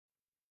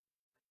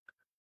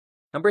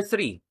Number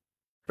 3,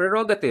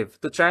 prerogative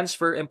to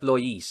transfer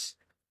employees.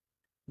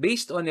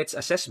 Based on its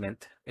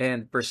assessment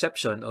and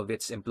perception of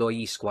its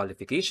employees'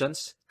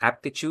 qualifications,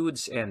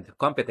 aptitudes, and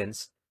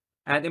competence,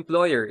 an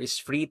employer is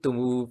free to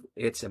move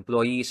its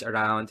employees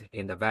around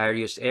in the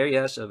various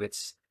areas of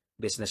its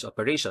business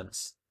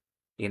operations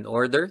in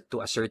order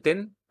to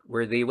ascertain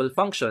where they will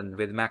function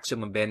with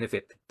maximum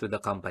benefit to the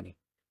company.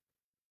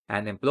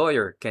 An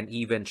employer can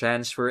even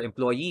transfer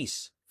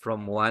employees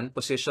from one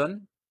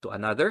position to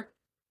another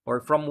or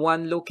from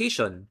one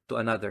location to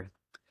another.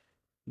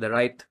 The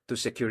right to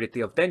security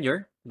of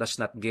tenure does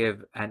not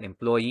give an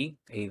employee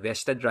a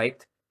vested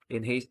right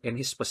in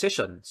his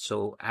position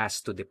so as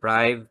to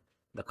deprive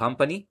the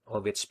company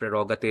of its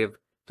prerogative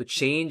to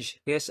change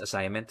his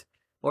assignment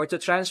or to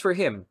transfer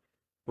him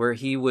where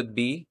he would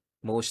be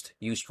most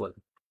useful.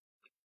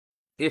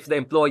 If the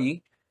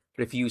employee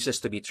refuses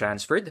to be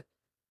transferred,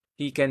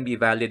 he can be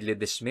validly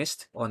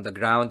dismissed on the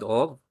ground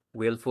of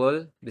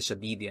willful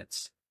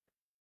disobedience.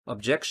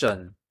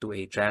 Objection to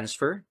a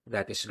transfer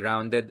that is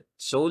grounded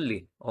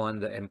solely on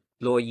the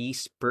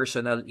employee's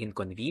personal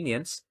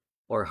inconvenience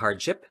or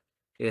hardship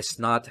is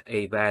not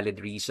a valid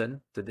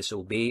reason to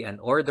disobey an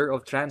order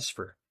of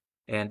transfer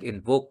and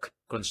invoke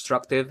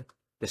constructive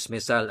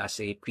dismissal as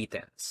a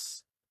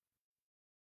pretense.